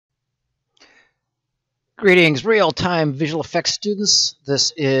Greetings, real-time visual effects students.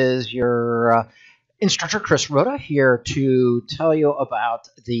 This is your instructor, Chris Rhoda, here to tell you about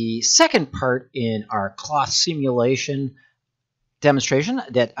the second part in our cloth simulation demonstration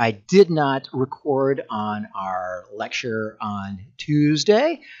that I did not record on our lecture on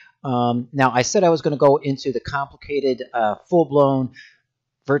Tuesday. Now, I said I was going to go into the complicated, full-blown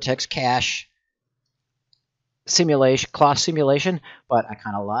vertex cache simulation, cloth simulation, but I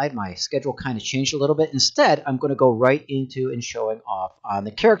kind of lied. My schedule kind of changed a little bit. Instead, I'm going to go right into and showing off on the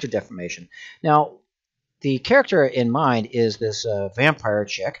character deformation. Now, the character in mind is this vampire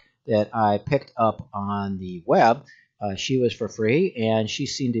chick that I picked up on the web. She was for free, and she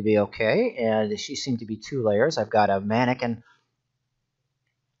seemed to be okay, and she seemed to be 2 layers. I've got a mannequin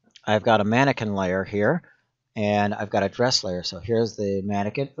layer here, and I've got a dress layer. So here's the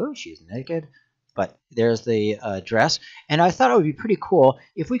mannequin. Oh, she's naked. But there's the dress. And I thought it would be pretty cool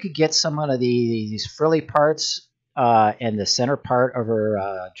if we could get some of these frilly parts and the center part of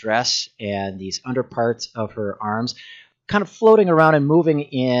her dress and these under parts of her arms kind of floating around and moving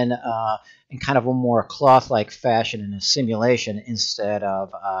in kind of a more cloth-like fashion in a simulation instead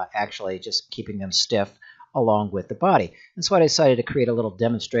of actually just keeping them stiff along with the body. And so I decided to create a little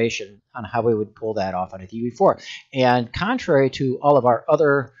demonstration on how we would pull that off on a UV4. And contrary to all of our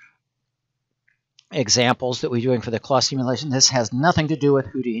other examples that we're doing for the cloth simulation, this has nothing to do with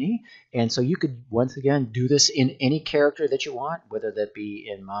Houdini, and so you could once again do this in any character that you want, whether that be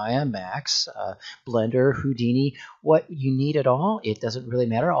in Maya, Max, Blender, Houdini, what you need at all. It doesn't really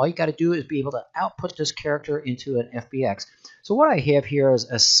matter. All you got to do is be able to output this character into an FBX. So what I have here is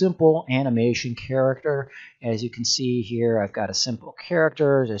a simple animation character. As you can see here, I've got a simple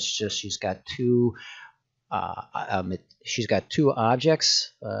character. It's just she's got two objects.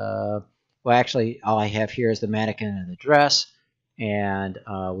 Well, actually, all I have here is the mannequin and the dress, and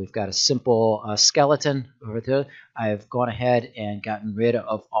we've got a simple skeleton over there. I've gone ahead and gotten rid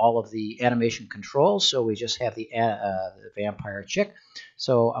of all of the animation controls, so we just have the vampire chick.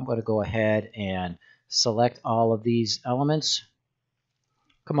 So I'm going to go ahead and select all of these elements.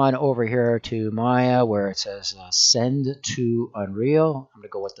 Come on over here to Maya where it says Send to Unreal. I'm going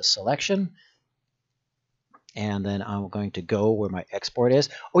to go with the selection. And then I'm going to go where my export is.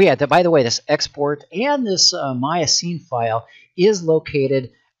 Oh yeah, by the way, this export and this Maya scene file is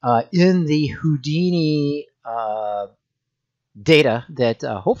located in the Houdini data that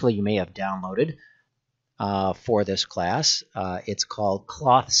hopefully you may have downloaded for this class. It's called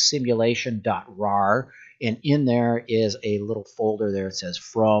clothsimulation.rar, and in there is a little folder there. It says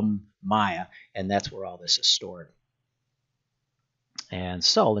From Maya, and that's where all this is stored. And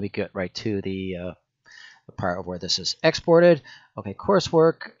so let me get right to the part of where this is exported. Okay,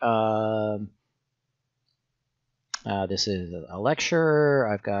 coursework. This is a lecture.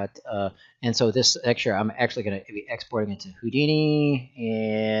 I've got, and so this lecture I'm actually going to be exporting into Houdini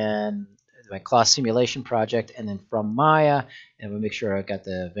and my cloth simulation project, and then from Maya, and we'll make sure I've got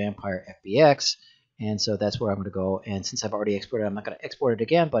the vampire FBX. And so that's where I'm going to go. And since I've already exported, I'm not going to export it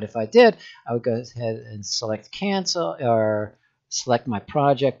again. But if I did, I would go ahead and select cancel or select my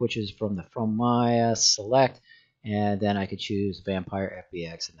project, which is from Maya, select, and then I could choose Vampire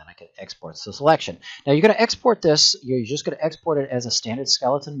FBX, and then I could export the selection. Now you're going to export this, you're just going to export it as a standard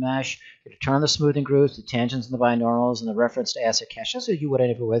skeleton mesh. You're going to turn on the smoothing groups, the tangents and the binormals, and the reference to asset cache, just as you would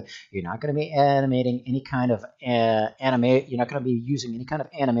anywhere with. You're not going to be animating any kind of you're not going to be using any kind of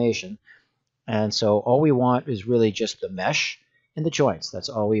animation. And so all we want is really just the mesh and the joints. That's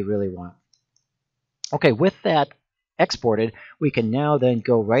all we really want. Okay, with that exported, we can now then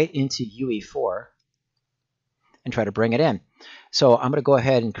go right into UE4 and try to bring it in. So I'm going to go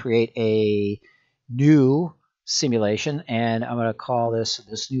ahead and create a new simulation, and I'm going to call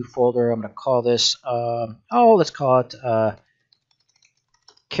this new folder. I'm going to call this let's call it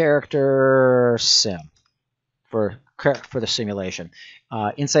character sim for the simulation.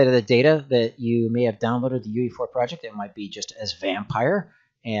 Inside of the data that you may have downloaded the UE4 project, it might be just as vampire,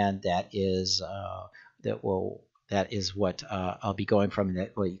 and that is what I'll be going from.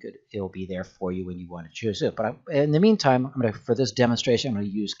 It'll be there for you when you want to choose it. But in the meantime, for this demonstration, I'm going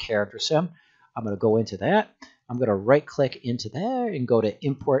to use character sim. I'm going to go into that. I'm going to right-click into there and go to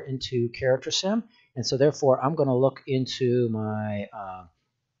import into character sim. And so therefore, I'm going to look into my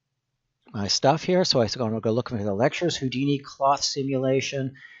my stuff here. So I'm going to go look into the lectures, Houdini cloth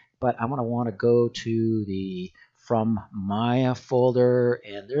simulation. But I'm going to want to go to the From Maya folder,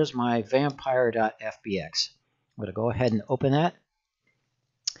 and there's my vampire.fbx. I'm going to go ahead and open that.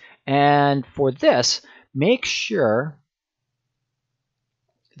 And for this, make sure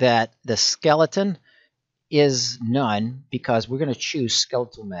that the skeleton is none because we're going to choose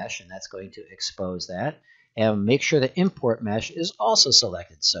skeletal mesh, and that's going to expose that. And make sure the import mesh is also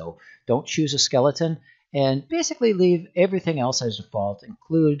selected. So don't choose a skeleton, and basically leave everything else as default,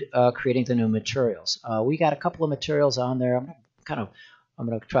 include creating the new materials. We got a couple of materials on there. I'm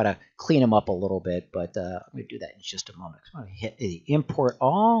going to try to clean them up a little bit, but I'm going to do that in just a moment. I'm going to hit the import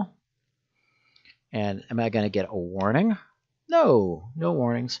all. And am I going to get a warning? No, no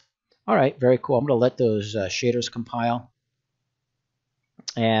warnings. All right, very cool. I'm going to let those shaders compile.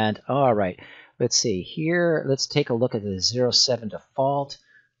 And all right, let's see here. Let's take a look at the 07 default.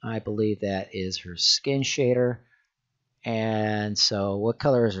 I believe that is her skin shader. And so what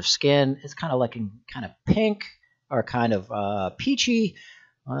color is her skin? It's kind of looking kind of pink or kind of peachy.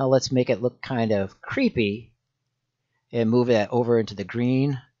 Well, let's make it look kind of creepy and move that over into the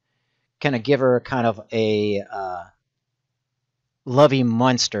green. Kind of give her kind of a Lovey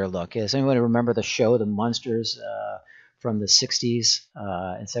Munster look. Does anyone remember the show, The Munsters, from the 60s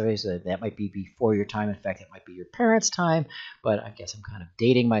and 70s? That might be before your time. In fact, it might be your parents' time, but I guess I'm kind of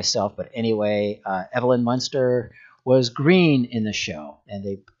dating myself. But anyway, Evelyn Munster was green in the show, and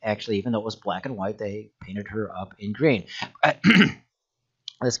they actually, even though it was black and white, they painted her up in green.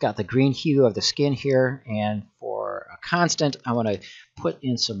 It's got the green hue of the skin here, and for a constant, I want to put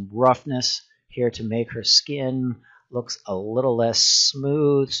in some roughness here to make her skin looks a little less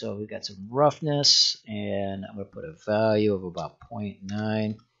smooth. So we've got some roughness, and I'm going to put a value of about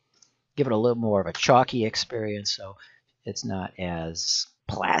 0.9. Give it a little more of a chalky experience so it's not as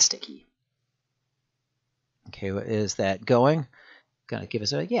plasticky. Okay, is that going? Going to give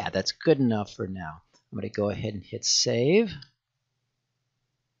us a, yeah, that's good enough for now. I'm going to go ahead and hit save.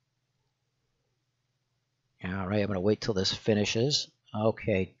 All right, I'm going to wait till this finishes.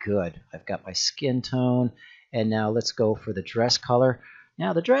 Okay, good. I've got my skin tone. And now let's go for the dress color.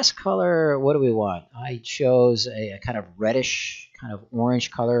 Now the dress color, what do we want? I chose a kind of reddish, kind of orange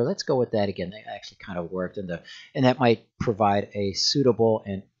color. Let's go with that again. That actually kind of worked, and that might provide a suitable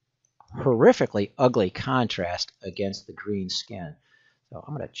and horrifically ugly contrast against the green skin. So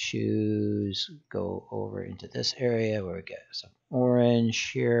I'm going to choose, go over into this area where we get some orange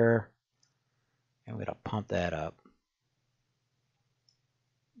here. And we're going to pump that up.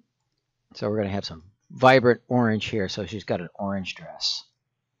 So we're going to have some vibrant orange here. So she's got an orange dress.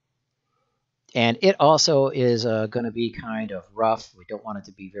 And it also is going to be kind of rough. We don't want it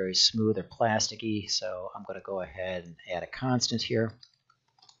to be very smooth or plasticky. So I'm going to go ahead and add a constant here.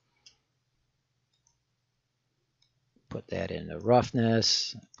 Put that in the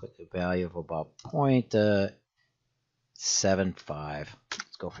roughness. Put the value of about 0.75.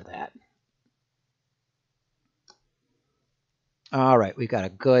 Let's go for that. All right, we've got a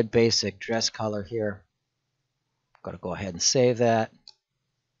good basic dress color here. I'm going to go ahead and save that.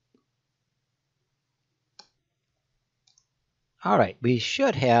 All right, we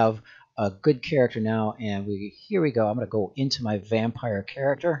should have a good character now, and here we go. I'm going to go into my vampire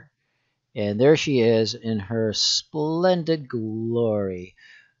character, and there she is in her splendid glory.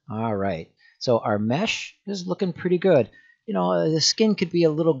 All right, so our mesh is looking pretty good. You know, the skin could be a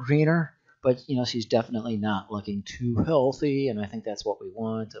little greener, but, you know, she's definitely not looking too healthy, and I think that's what we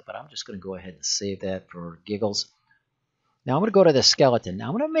want. But I'm just going to go ahead and save that for giggles. Now I'm going to go to the skeleton. Now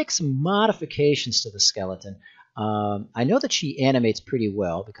I'm going to make some modifications to the skeleton. I know that she animates pretty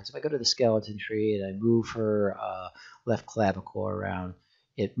well, because if I go to the skeleton tree and I move her left clavicle around,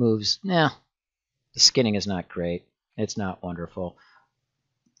 it moves. Nah, the skinning is not great. It's not wonderful.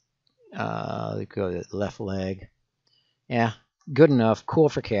 Go to the left leg. Yeah. Good enough, cool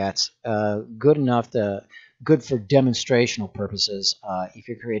for cats. Good enough good for demonstrational purposes. If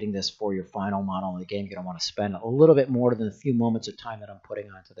you're creating this for your final model in the game, you're going to want to spend a little bit more than the few moments of time that I'm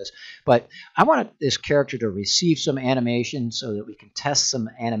putting onto this. But I want this character to receive some animation so that we can test some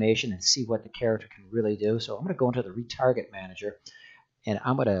animation and see what the character can really do. So I'm going to go into the retarget manager, and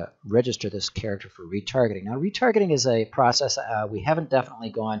I'm going to register this character for retargeting. Now, retargeting is a process we haven't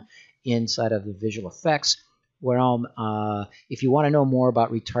definitely gone inside of the visual effects. If you want to know more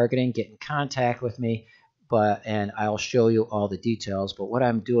about retargeting, get in contact with me, and I'll show you all the details. But what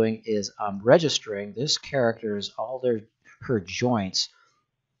I'm doing is I'm registering this character's her joints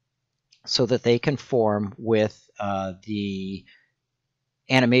so that they conform with the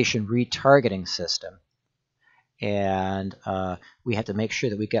animation retargeting system. And we have to make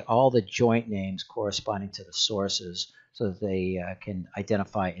sure that we get all the joint names corresponding to the sources so that they can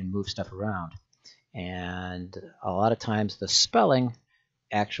identify and move stuff around. And a lot of times the spelling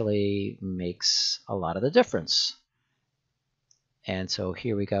actually makes a lot of the difference. And so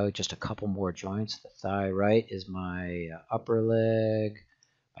here we go, just a couple more joints. The thigh right is my upper leg,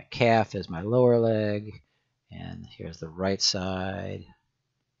 my calf is my lower leg, And here's the right side.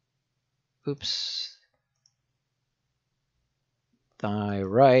 Oops. Thigh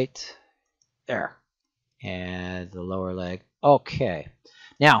right. There. And the lower leg. Okay.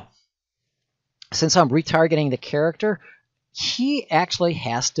 Now, since I'm retargeting the character, he actually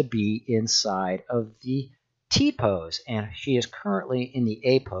has to be inside of the T pose, and she is currently in the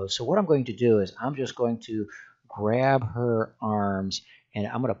A pose. So what I'm going to do is I'm just going to grab her arms and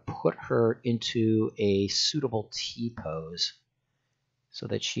I'm going to put her into a suitable T pose so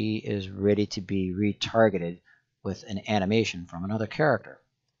that she is ready to be retargeted with an animation from another character.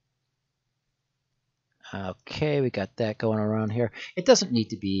 Okay, we got that going around here. It doesn't need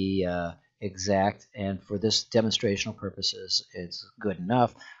to be exact, and for this demonstrational purposes, it's good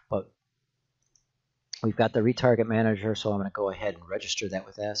enough, but we've got the retarget manager, so I'm going to go ahead and register that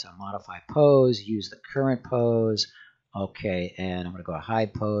with that. So modify pose, use the current pose. Okay, and I'm going to go to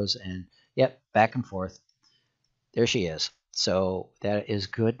hide pose, and yep, back and forth. There she is. So that is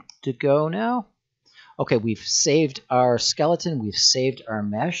good to go now. Okay, we've saved our skeleton, we've saved our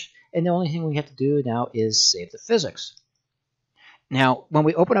mesh, and the only thing we have to do now is save the physics. Now, when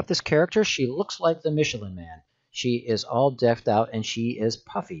we open up this character, she looks like the Michelin Man. She is all decked out and she is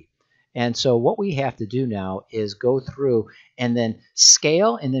puffy. And so what we have to do now is go through and then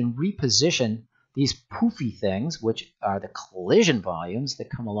scale and then reposition these poofy things, which are the collision volumes that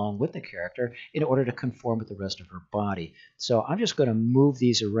come along with the character, in order to conform with the rest of her body. So I'm just going to move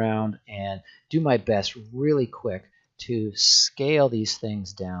these around and do my best really quick to scale these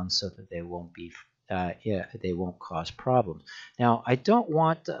things down so that they won't be they won't cause problems. Now, I don't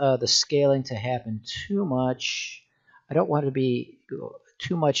want the scaling to happen too much. I don't want it to be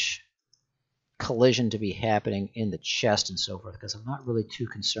too much collision to be happening in the chest and so forth, because I'm not really too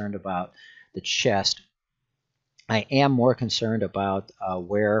concerned about the chest. I am more concerned about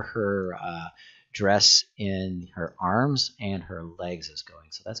where her dress in her arms and her legs is going.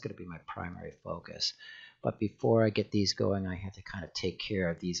 So that's going to be my primary focus. But before I get these going, I have to kind of take care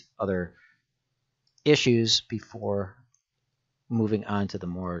of these other issues before moving on to the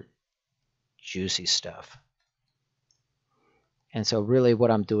more juicy stuff. And so really what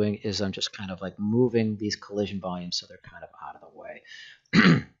I'm doing is I'm just kind of like moving these collision volumes so they're kind of out of the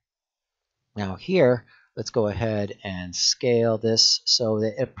way. Now here, let's go ahead and scale this so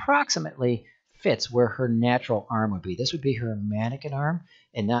that it approximately fits where her natural arm would be. This would be her mannequin arm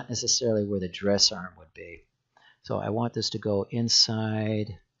and not necessarily where the dress arm would be. So I want this to go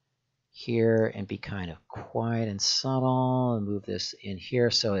inside here and be kind of quiet and subtle, and move this in here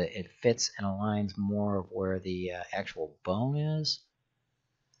so it fits and aligns more of where the actual bone is.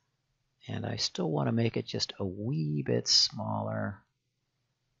 And I still want to make it just a wee bit smaller,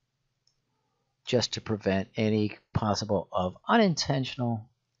 just to prevent any possible of unintentional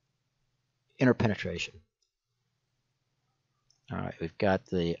interpenetration. All right, we've got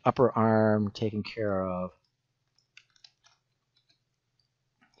the upper arm taken care of.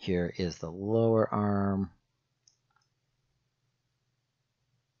 Here is the lower arm.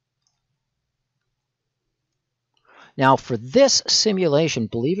 Now for this simulation,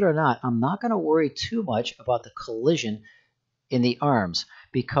 believe it or not, I'm not going to worry too much about the collision in the arms,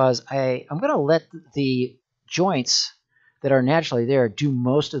 because I'm going to let the joints that are naturally there do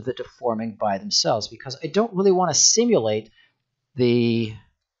most of the deforming by themselves, because I don't really want to simulate the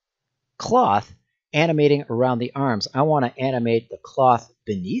cloth animating around the arms. I want to animate the cloth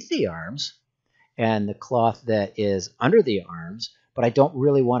beneath the arms and the cloth that is under the arms, but I don't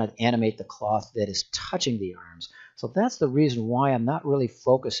really want to animate the cloth that is touching the arms. So that's the reason why I'm not really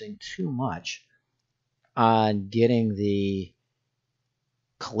focusing too much on getting the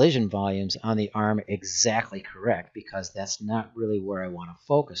collision volumes on the arm exactly correct, because that's not really where I want to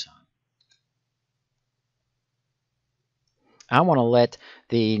focus on. I want to let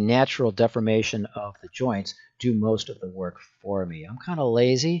the natural deformation of the joints do most of the work for me. I'm kind of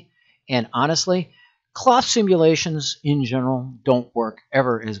lazy, and honestly, cloth simulations in general don't work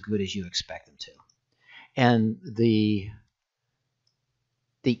ever as good as you expect them to. And the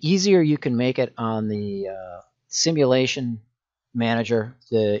easier you can make it on the simulation manager,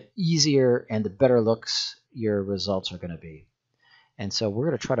 the easier and the better looks your results are going to be. And so we're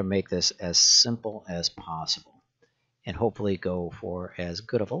going to try to make this as simple as possible, and hopefully go for as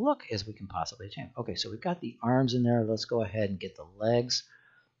good of a look as we can possibly achieve. Okay, so we've got the arms in there. Let's go ahead and get the legs.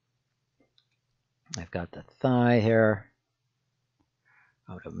 I've got the thigh here.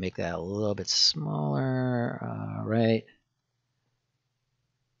 I'm going to make that a little bit smaller. All right.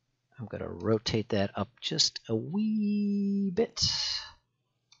 I'm going to rotate that up just a wee bit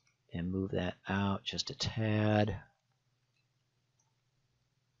and move that out just a tad.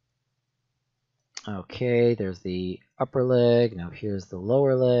 Okay, there's the upper leg. Now here's the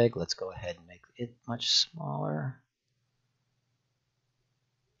lower leg. Let's go ahead and make it much smaller.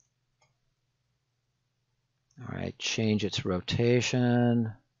 All right, change its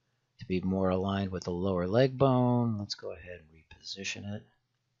rotation to be more aligned with the lower leg bone. Let's go ahead and reposition it.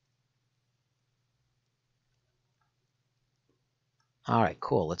 All right,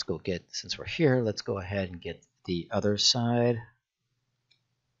 cool. Let's go get, since we're here, let's go ahead and get the other side.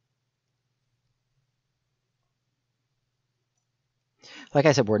 Like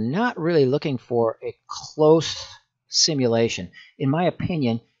I said, we're not really looking for a close simulation. In my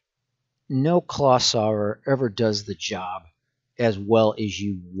opinion, no cloth solver ever does the job as well as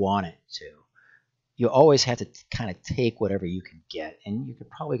you want it to. You always have to kind of take whatever you can get, and you're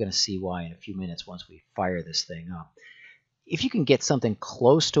probably going to see why in a few minutes once we fire this thing up. If you can get something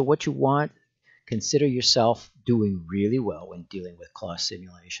close to what you want, consider yourself doing really well when dealing with cloth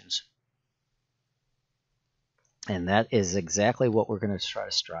simulations. And that is exactly what we're going to try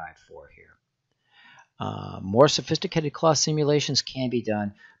to strive for here. More sophisticated cloth simulations can be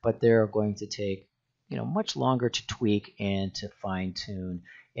done, but they're going to take much longer to tweak and to fine-tune.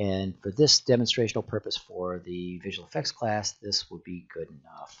 And for this demonstrational purpose for the visual effects class, this would be good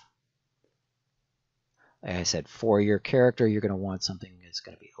enough. Like I said, for your character, you're going to want something that's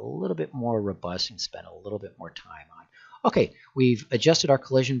going to be a little bit more robust and spend a little bit more time on. Okay, we've adjusted our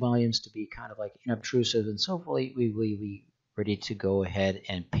collision volumes to be kind of like inobtrusive, and so we ready to go ahead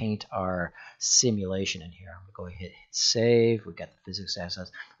and paint our simulation in here. I'm going to go ahead and hit save. We've got the physics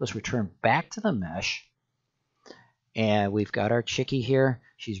assets. Let's return back to the mesh. And we've got our chickie here.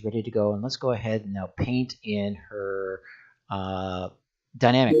 She's ready to go. And let's go ahead and now paint in her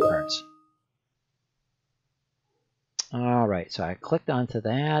dynamic parts. All right, so I clicked onto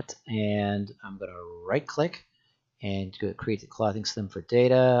that, and I'm going to right-click and create the clothing slim for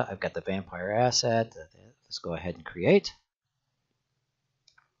data. I've got the vampire asset. Let's go ahead and create.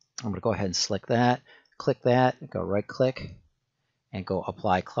 I'm going to go ahead and select that, click that, go right-click, and go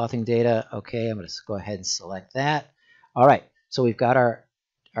apply clothing data. Okay, I'm going to go ahead and select that. All right, so we've got our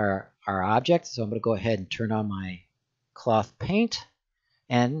object. So I'm going to go ahead and turn on my cloth paint.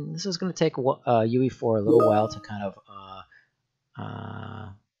 And this is going to take UE for a little while to kind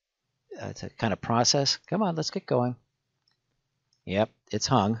of process. Come on, let's get going. Yep, it's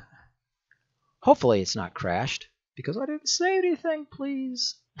hung. Hopefully it's not crashed because I didn't say anything,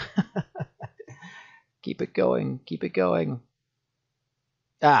 please. Keep it going, keep it going.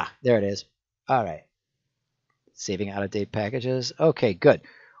 Ah, there it is. All right. Saving out-of-date packages. Okay, good.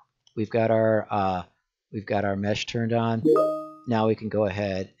 We've got our mesh turned on. Now we can go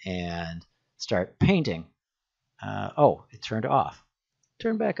ahead and start painting. Oh, it turned off.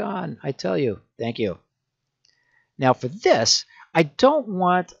 Turn back on, I tell you. Thank you. Now for this, I don't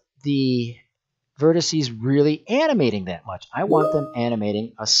want the vertices really animating that much. I want them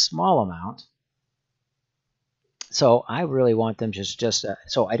animating a small amount. So I really want them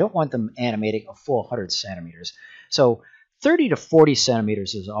so I don't want them animating a full 100 centimeters. So 30 to 40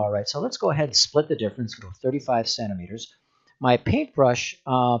 centimeters is all right. So let's go ahead and split the difference to 35 centimeters. My paintbrush,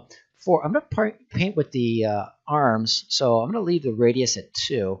 I'm going to paint with the arms, so I'm going to leave the radius at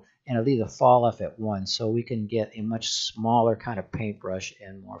 2, and I'll leave the fall off at 1, so we can get a much smaller kind of paintbrush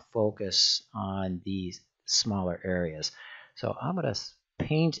and more focus on these smaller areas. So I'm going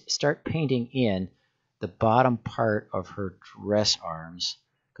to start painting in the bottom part of her dress arms,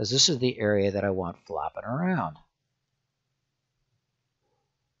 because this is the area that I want flopping around.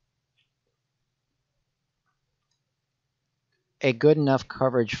 A good enough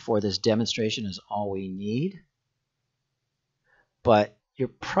coverage for this demonstration is all we need, but you're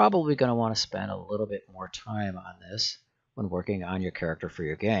probably going to want to spend a little bit more time on this when working on your character for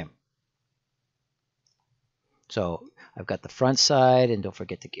your game. So I've got the front side, and don't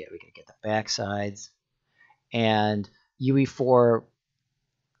forget we got to get the back sides. And UE4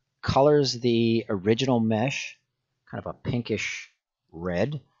 colors the original mesh kind of a pinkish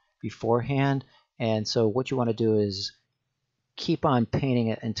red beforehand, and so what you want to do is keep on painting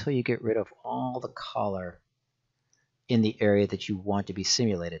it until you get rid of all the color in the area that you want to be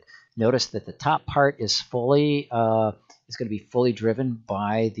simulated. Notice that the top part is going to be fully driven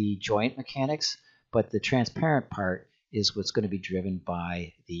by the joint mechanics, but the transparent part is what's going to be driven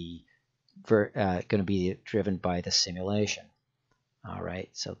by the simulation. All right,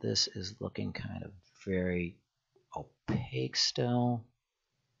 so this is looking kind of very opaque still.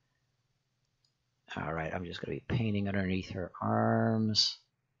 All right, I'm just going to be painting underneath her arms.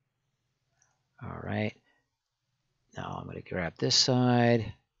 All right, now I'm going to grab this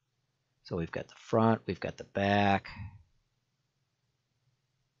side. So we've got the front, we've got the back.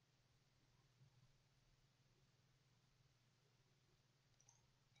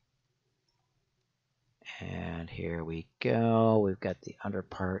 And here we go. We've got the under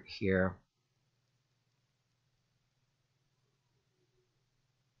part here.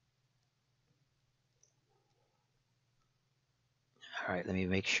 All right, let me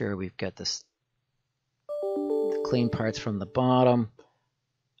make sure we've got the clean parts from the bottom.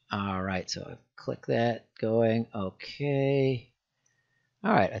 All right, so click that going. Okay.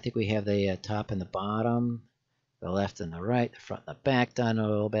 All right, I think we have the top and the bottom, the left and the right, the front and the back done a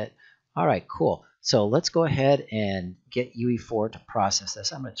little bit. All right, cool. So let's go ahead and get UE4 to process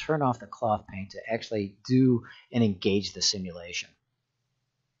this. I'm going to turn off the cloth paint to actually do and engage the simulation.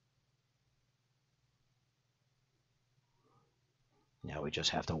 Now we just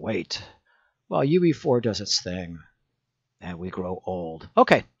have to wait while UE4 does its thing and we grow old.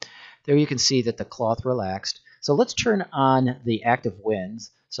 Okay, there you can see that the cloth relaxed. So let's turn on the active winds.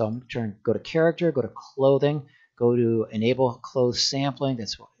 So I'm going to go to character, go to clothing, go to enable clothes sampling.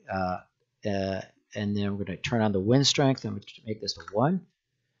 That's and then we're going to turn on the wind strength. I'm going to make this to 1.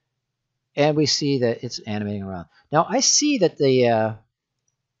 And we see that it's animating around. Now I see that that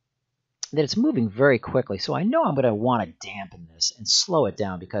it's moving very quickly. So I know I'm going to want to dampen this and slow it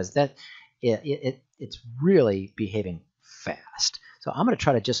down because it's really behaving fast. So I'm going to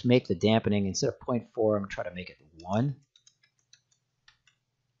try to just make the dampening, instead of 0.4, I'm going to try to make it 1.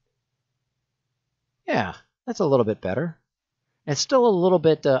 Yeah, that's a little bit better. It's still a little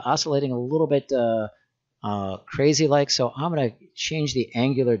bit oscillating, a little bit crazy-like, so I'm going to change the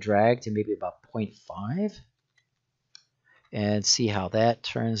angular drag to maybe about 0.5 and see how that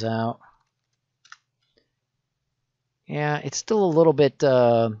turns out. Yeah, it's still a little bit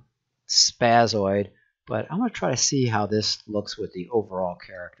spazoid, but I'm going to try to see how this looks with the overall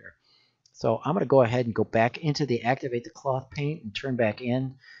character. So I'm going to go ahead and go back into the activate the cloth paint and turn back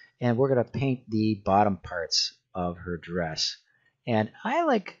in, and we're going to paint the bottom parts of her dress. And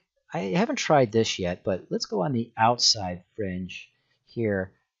I haven't tried this yet, but let's go on the outside fringe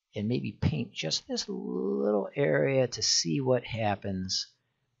here and maybe paint just this little area to see what happens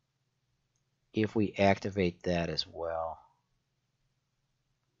if we activate that as well.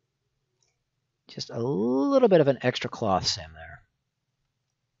 Just a little bit of an extra cloth sim there.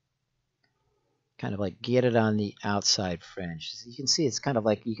 Kind of like get it on the outside fringe. So you can see it's kind of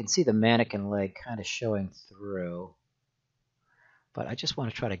like, you can see the mannequin leg kind of showing through. But I just want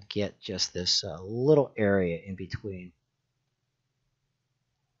to try to get just this little area in between.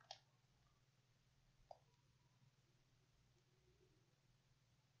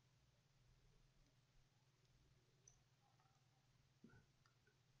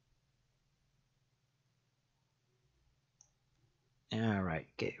 All right,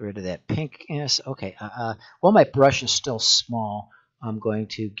 get rid of that pinkness. Okay, while my brush is still small, I'm going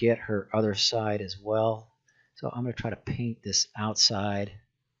to get her other side as well. So I'm going to try to paint this outside.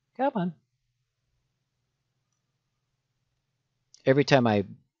 Come on. Every time I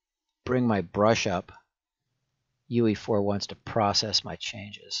bring my brush up, UE4 wants to process my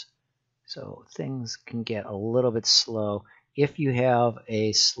changes. So things can get a little bit slow. If you have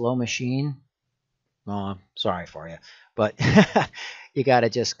a slow machine, well, I'm sorry for you, but you got to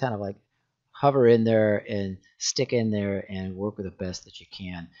just kind of like hover in there and stick in there and work with the best that you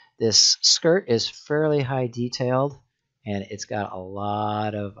can. This skirt is fairly high detailed, and it's got a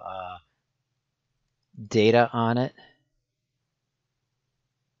lot of data on it.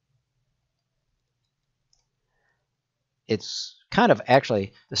 It's kind of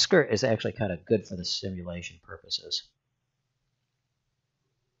actually, the skirt is actually kind of good for the simulation purposes.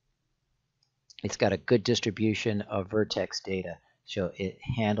 It's got a good distribution of vertex data, so it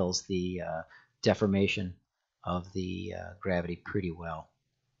handles the deformation of the gravity pretty well.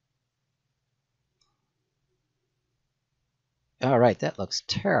 All right, that looks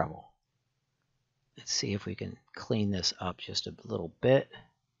terrible. Let's see if we can clean this up just a little bit.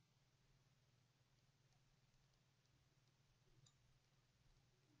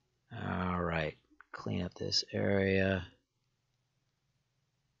 All right, clean up this area.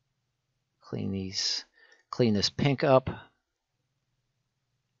 Clean this pink up.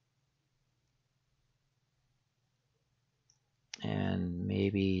 And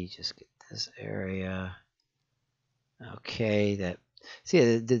maybe just get this area. Okay, that.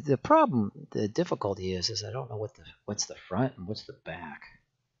 See, the problem, the difficulty is I don't know what's the front and what's the back.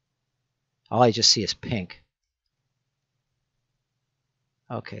 All I just see is pink.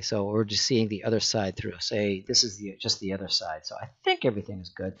 Okay, so we're just seeing the other side through. Say this is just the other side. So I think everything is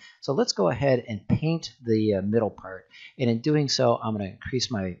good. So let's go ahead and paint the middle part. And in doing so, I'm going to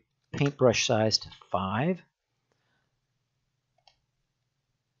increase my paintbrush size to 5.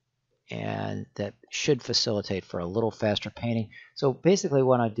 And that should facilitate for a little faster painting. So basically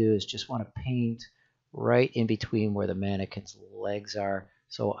what I do is just want to paint right in between where the mannequin's legs are,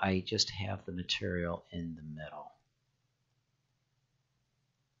 so I just have the material in the middle.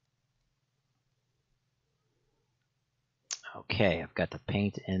 Okay, I've got the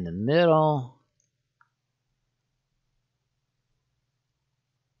paint in the middle.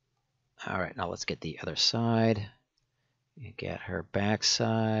 All right, now let's get the other side. You get her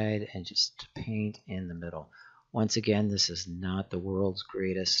backside and just paint in the middle. Once again, this is not the world's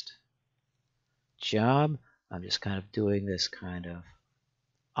greatest job. I'm just kind of doing this kind of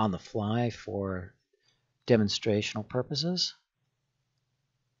on the fly for demonstrational purposes.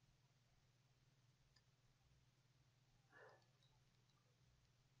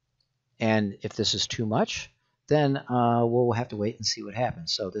 And if this is too much, then we'll have to wait and see what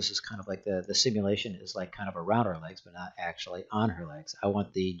happens. So this is kind of like the simulation is like kind of around her legs, but not actually on her legs. I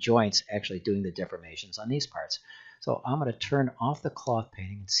want the joints actually doing the deformations on these parts. So I'm going to turn off the cloth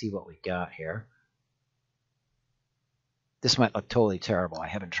painting and see what we got here. This might look totally terrible. I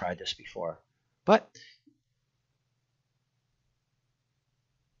haven't tried this before. But,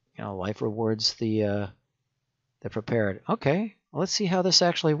 you know, life rewards the prepared. Okay, well, let's see how this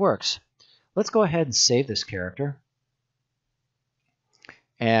actually works. Let's go ahead and save this character.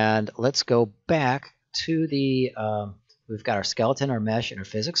 And let's go back to the, we've got our skeleton, our mesh, and our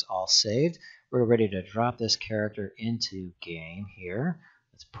physics all saved. We're ready to drop this character into game here.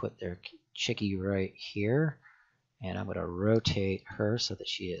 Let's put their chickie right here. And I'm going to rotate her so that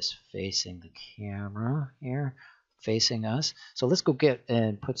she is facing the camera here, facing us. So let's go get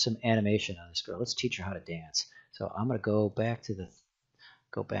and put some animation on this girl. Let's teach her how to dance. So I'm going to go back to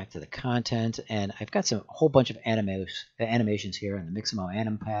the content, and I've got a whole bunch of animations here in the Mixamo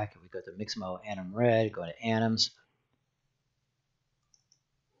Anim pack. We go to Mixamo Anim Red, go to Anims.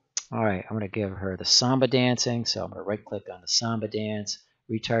 All right, I'm going to give her the samba dancing. So I'm going to right click on the samba dance,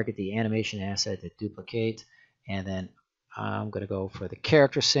 retarget the animation asset to duplicate, and then I'm going to go for the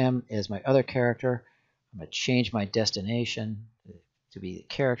character sim as my other character. I'm going to change my destination to be the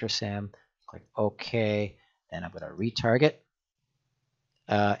character sim. Click OK. Then I'm going to retarget.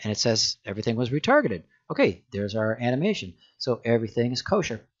 And it says everything was retargeted. Okay, there's our animation. So everything is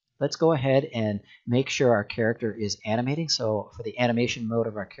kosher. Let's go ahead and make sure our character is animating. So for the animation mode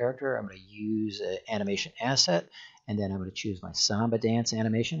of our character, I'm going to use an animation asset, and then I'm going to choose my samba dance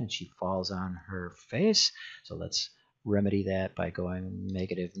animation, and she falls on her face. So let's remedy that by going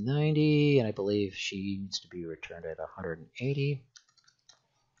 -90, and I believe she needs to be returned at 180.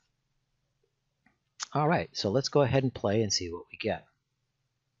 All right, so let's go ahead and play and see what we get.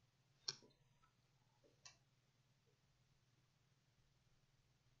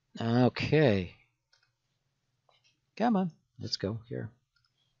 Okay. Come on, let's go here.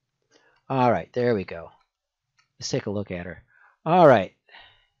 All right, there we go. Let's take a look at her. All right.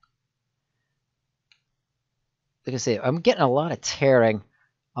 Like I say, I'm getting a lot of tearing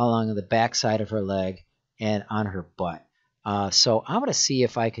along the backside of her leg and on her butt. So I'm going to see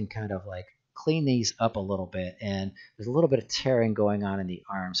if I can kind of like clean these up a little bit. And there's a little bit of tearing going on in the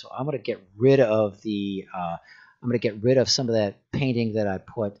arm. So I'm going to get rid of some of that painting that I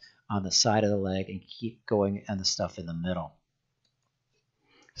put on the side of the leg and keep going on the stuff in the middle.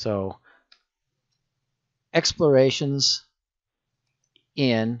 So explorations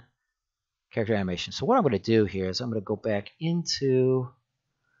in character animation. So what I'm going to do here is I'm going to go back into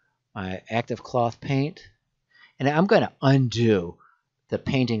my active cloth paint, and I'm going to undo the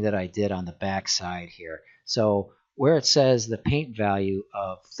painting that I did on the back side here. So where it says the paint value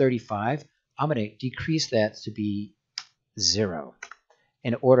of 35, I'm going to decrease that to be 0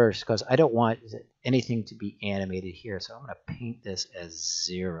 in order, because I don't want anything to be animated here. So I'm going to paint this as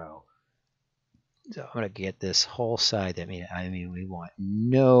 0. So I'm going to get this whole side. I mean, we want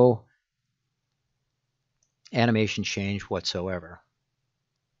no animation change whatsoever.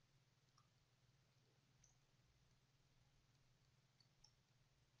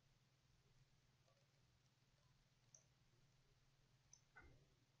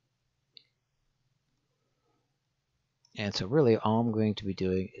 And so really all I'm going to be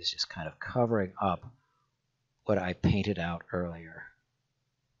doing is just kind of covering up what I painted out earlier.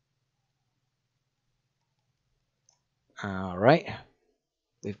 All right,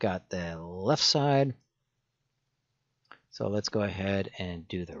 we've got the left side. So let's go ahead and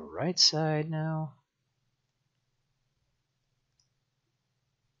do the right side now.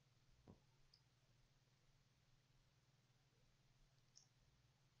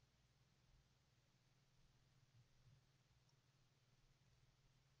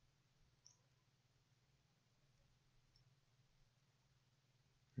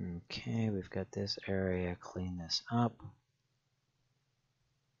 Okay, we've got this area, clean this up.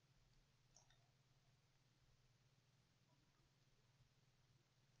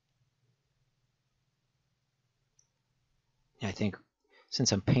 I think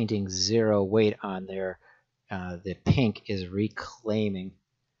since I'm painting 0 weight on there, the pink is reclaiming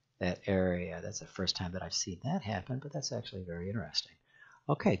that area. That's the first time that I've seen that happen, but that's actually very interesting.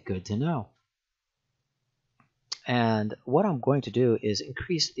 Okay, good to know. And what I'm going to do is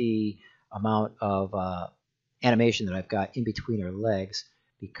increase the amount of animation that I've got in between her legs,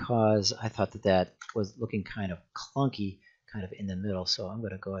 because I thought that that was looking kind of clunky, kind of in the middle. So I'm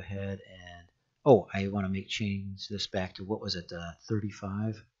going to go ahead and, oh, I want to change this back to, what was it,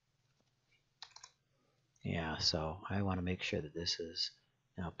 35? Yeah, so I want to make sure that this is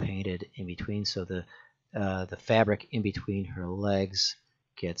now painted in between, so the fabric in between her legs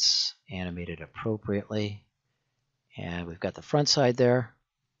gets animated appropriately. And we've got the front side there.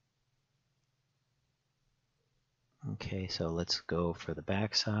 Okay, so let's go for the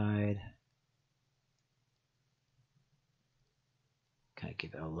back side. Kind of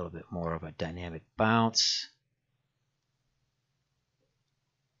give it a little bit more of a dynamic bounce.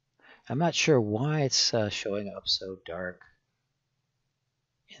 I'm not sure why it's showing up so dark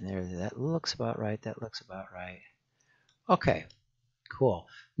in there. That looks about right. That looks about right. Okay, cool.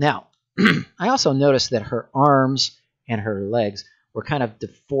 Now, I also noticed that her arms and her legs were kind of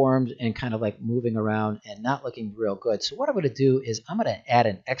deformed and kind of like moving around and not looking real good. So what I'm going to do is I'm going to add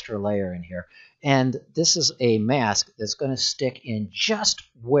an extra layer in here. And this is a mask that's going to stick in just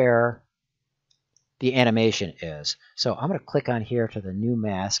where the animation is. So I'm going to click on here to the new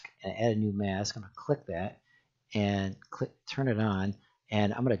mask and add a new mask. I'm going to click that and turn it on.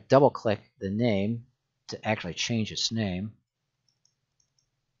 And I'm going to double click the name to actually change its name.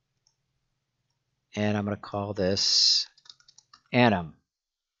 And I'm going to call this Anim.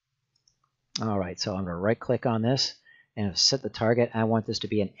 All right, so I'm going to right click on this and set the target. I want this to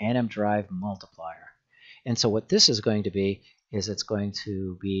be an anim drive multiplier. And so what this is going to be is it's going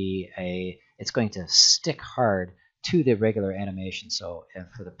to stick hard to the regular animation. So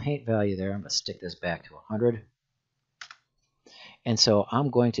for the paint value there, I'm going to stick this back to 100. And so I'm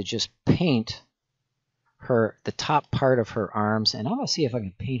going to just paint the top part of her arms, and I'm going to see if I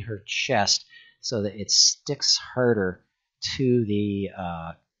can paint her chest so that it sticks harder to the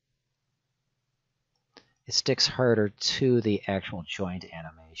actual joint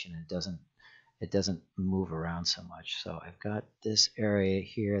animation. It doesn't move around so much. So I've got this area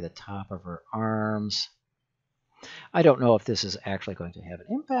here, the top of her arms. I don't know if this is actually going to have an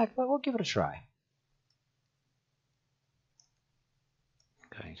impact, but we'll give it a try.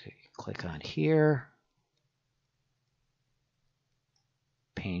 I'm going to click on here,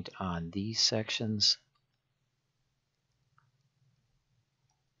 paint on these sections.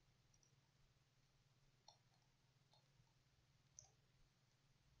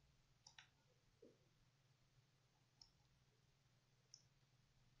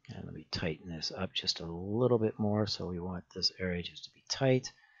 And let me tighten this up just a little bit more. So we want this area just to be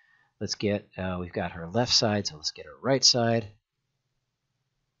tight. Let's get, we've got her left side, so let's get her right side.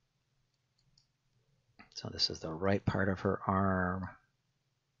 So this is the right part of her arm.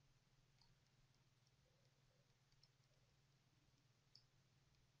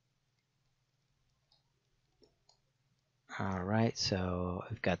 All right, so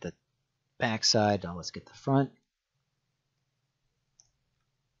I've got the back side. Now let's get the front.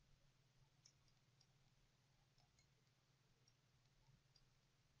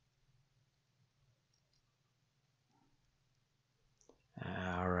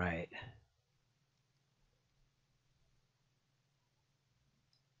 All right.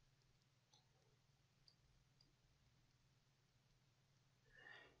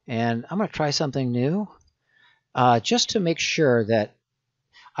 And I'm going to try something new, just to make sure that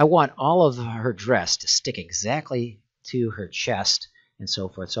I want all of her dress to stick exactly to her chest and so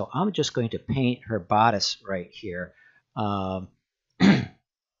forth. So I'm just going to paint her bodice right here, and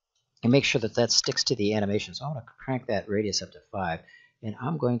make sure that that sticks to the animation. So I'm going to crank that radius up to 5, and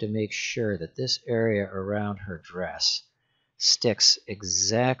I'm going to make sure that this area around her dress sticks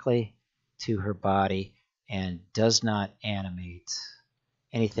exactly to her body and does not animate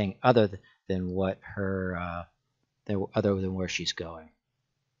anything other than what her other than where she's going.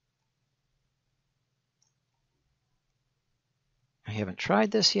 I haven't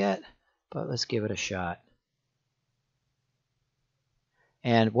tried this yet, but let's give it a shot.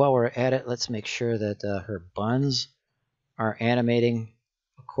 And while we're at it, let's make sure that her buns are animating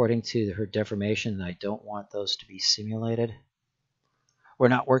according to her deformation. I don't want those to be simulated. We're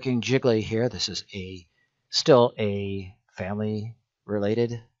not working jiggly here. This is still a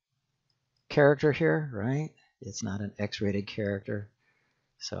family-related character here, right? It's not an X-rated character.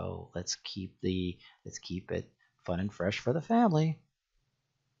 So let's keep it fun and fresh for the family.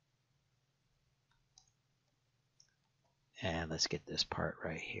 And let's get this part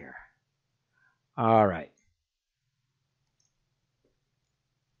right here. All right.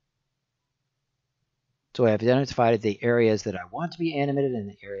 So I've identified the areas that I want to be animated and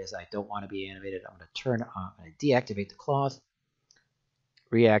the areas I don't want to be animated. I'm going to turn on, I'm going to deactivate the cloth,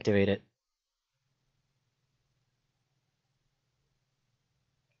 reactivate it.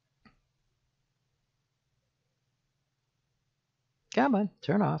 Come on,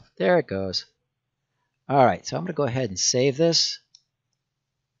 turn off. There it goes. All right, so I'm going to go ahead and save this.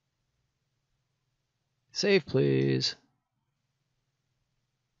 Save, please.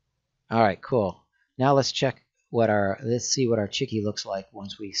 All right, cool. Now let's check let's see what our chickie looks like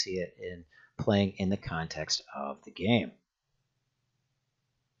once we see it in playing in the context of the game.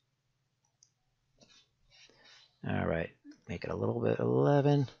 All right, make it a little bit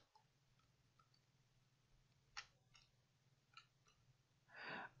 11.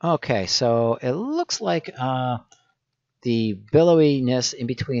 Okay, so it looks like the billowiness in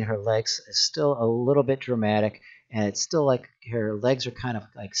between her legs is still a little bit dramatic, and it's still like her legs are kind of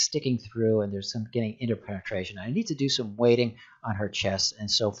like sticking through, and there's some getting interpenetration. I need to do some weighting on her chest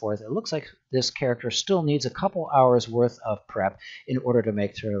and so forth. It looks like this character still needs a couple hours worth of prep in order to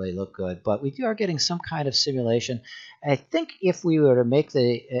make her really look good, but we are getting some kind of simulation. I think if we were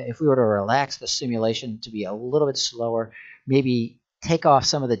to relax the simulation to be a little bit slower, maybe take off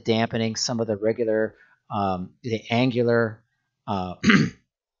some of the dampening, some of the regular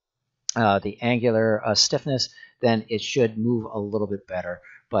the angular uh, stiffness, then it should move a little bit better.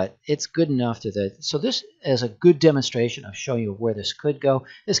 But it's good enough so this is a good demonstration of showing you where this could go.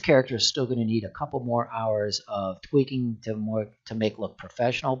 This character is still going to need a couple more hours of tweaking to make look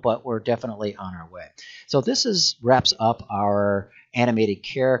professional, but we're definitely on our way. So this wraps up our animated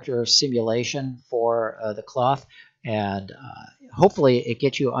character simulation for the cloth. And hopefully it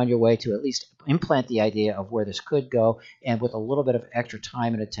gets you on your way to at least implant the idea of where this could go, and with a little bit of extra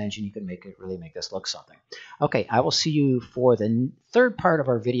time and attention, you can really make this look something. Okay, I will see you for the third part of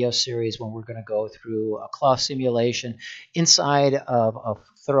our video series when we're going to go through a cloth simulation inside of a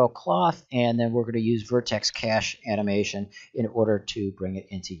thorough cloth, and then we're going to use vertex cache animation in order to bring it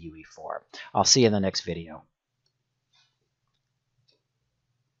into UE4. I'll see you in the next video.